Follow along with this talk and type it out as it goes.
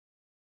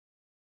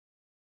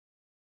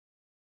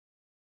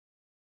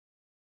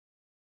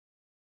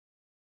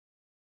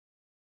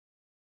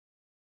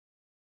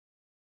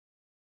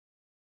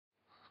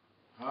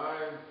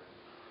Hi.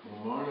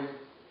 Good morning.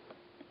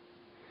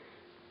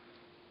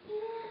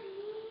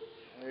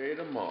 I ate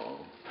them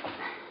all.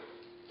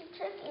 You're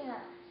tricking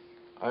us.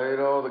 I ate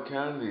all the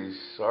candies.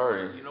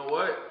 Sorry. You know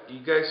what?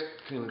 You guys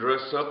can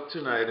dress up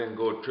tonight and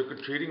go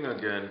trick-or-treating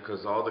again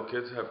because all the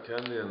kids have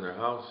candy in their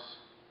house.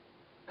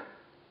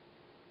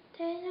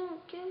 They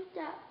don't give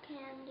that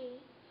candy.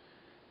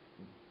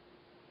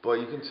 But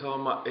you can tell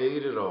them I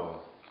ate it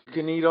all. You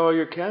can eat all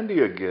your candy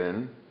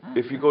again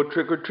if you go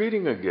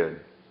trick-or-treating again.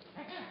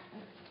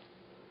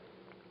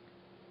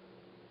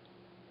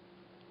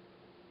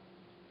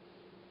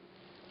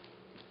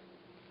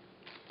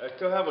 I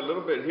still have a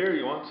little bit here.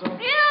 You want some?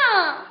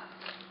 Yeah.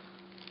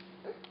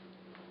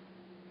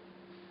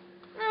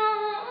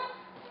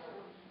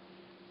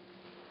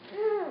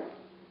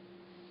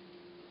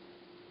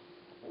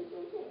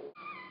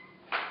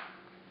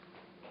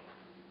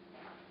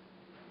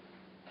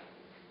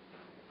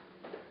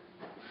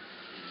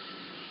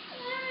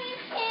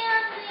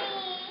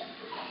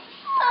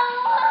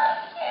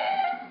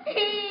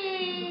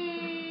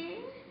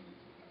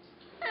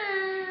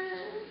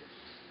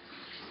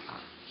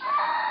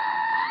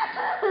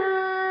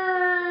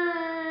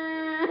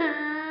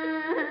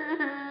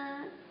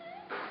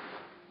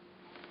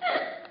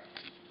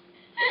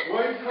 Why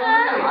are you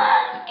crying?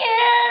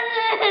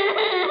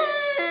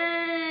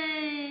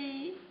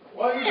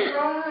 Why are you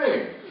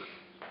crying?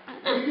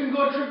 You can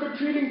go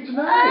trick-or-treating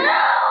tonight.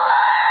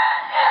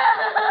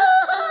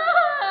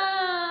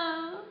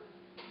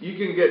 You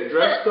can get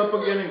dressed up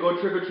again and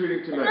go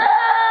trick-or-treating tonight.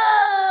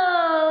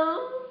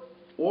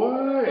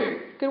 Why?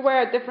 You could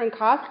wear a different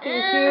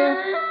costume too.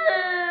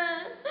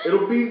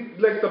 It'll be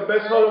like the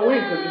best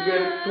Halloween because you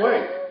get it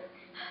twice.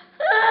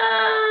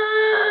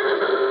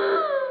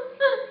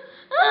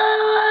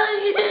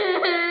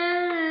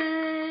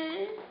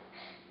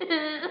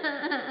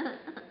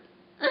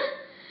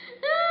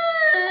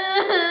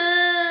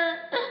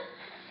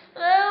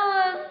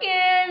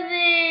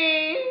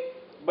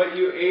 But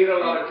you ate a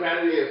lot of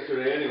candy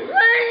yesterday anyway.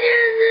 Why'd you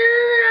do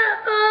that,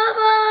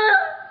 Papa?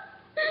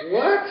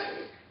 What?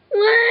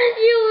 Why did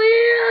you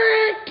eat all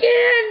that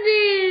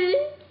candy?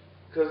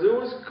 Because it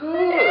was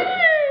good.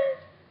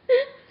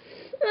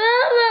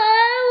 Papa,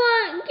 I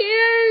want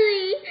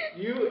candy.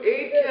 You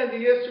ate candy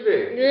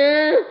yesterday.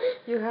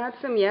 You had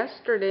some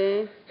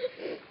yesterday.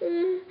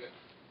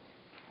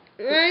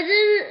 I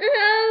didn't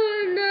have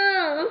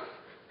enough.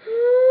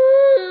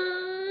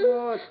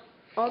 Well,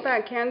 all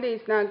that candy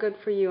is not good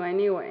for you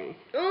anyway.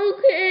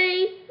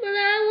 Okay, but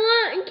I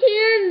want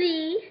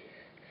candy.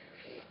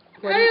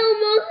 I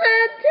almost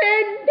had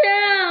 10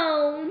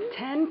 pounds.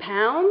 10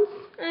 pounds?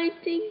 I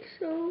think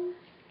so.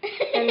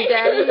 And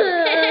Daddy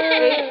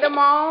ate them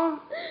all?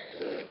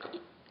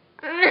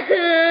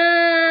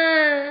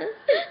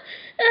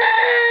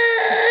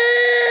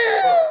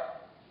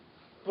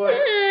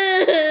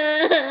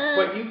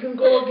 But you can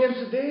go again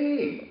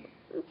today.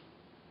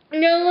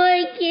 No,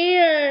 I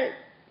can't.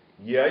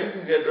 Yeah, you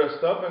can get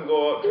dressed up and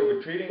go out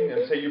trick-or-treating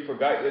and say you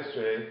forgot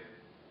yesterday.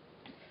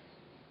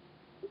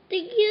 The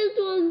kids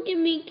won't give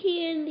me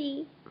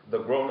candy. The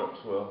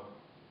grown-ups will.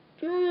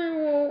 No, they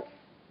won't.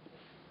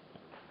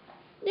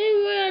 They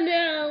ran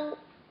out.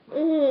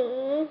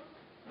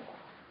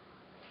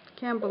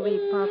 Can't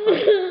believe Papa.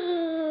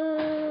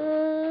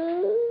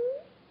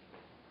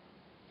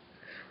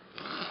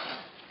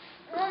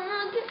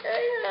 Mama, can I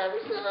have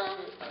some?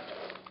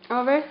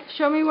 Over,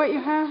 show me what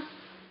you have.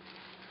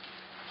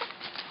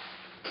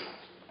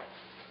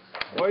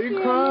 Why are you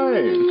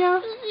crying? You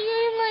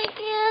ate my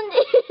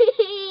candy.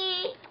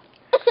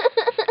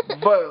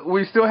 But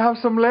we still have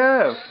some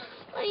left.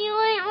 You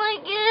ate my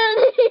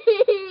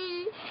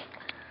candy.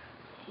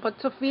 But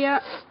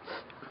Sophia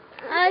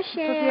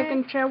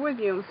can share with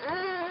you.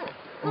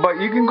 But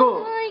you can go.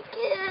 My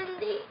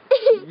candy.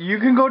 You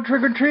can go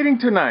trick-or-treating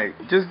tonight.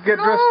 Just get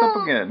dressed up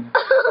again.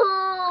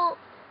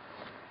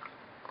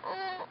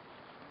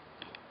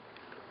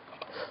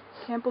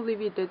 Can't believe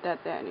you did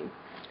that, Daddy.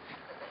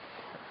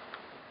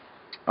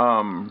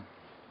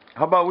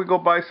 How about we go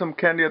buy some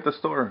candy at the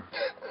store?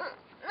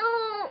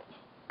 No.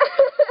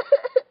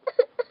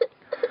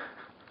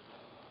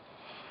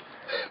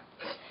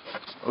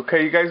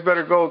 Okay, you guys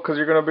better go because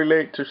you're going to be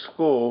late to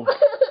school.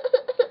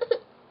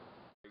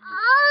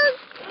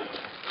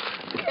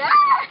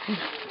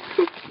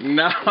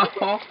 No.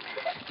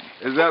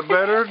 Is that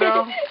better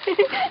now?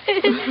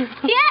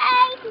 Yay!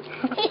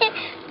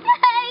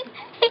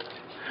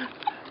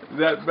 Is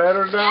that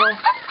better now?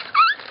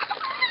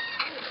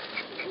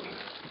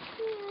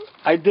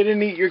 I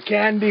didn't eat your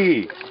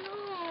candy.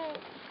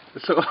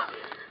 So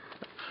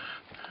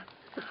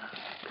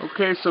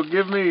okay, so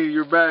give me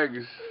your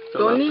bags.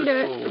 Don't eat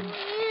it.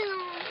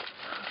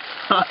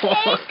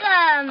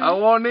 I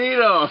won't eat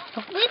them.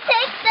 You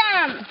take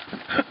them.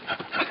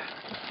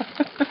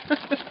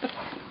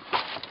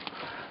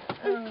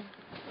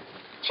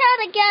 Try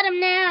to get them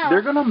now.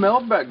 They're gonna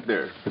melt back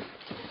there.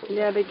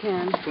 Yeah, they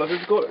can. Plus,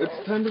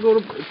 it's time to go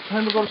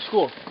to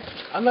school.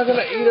 I'm not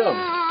gonna eat them.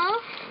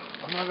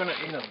 I'm not gonna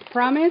eat them.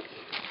 Promise?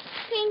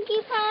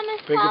 Pinky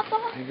promise, Pinky,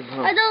 Papa? Pinky Are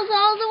promise. those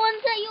all the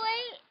ones that you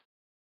ate?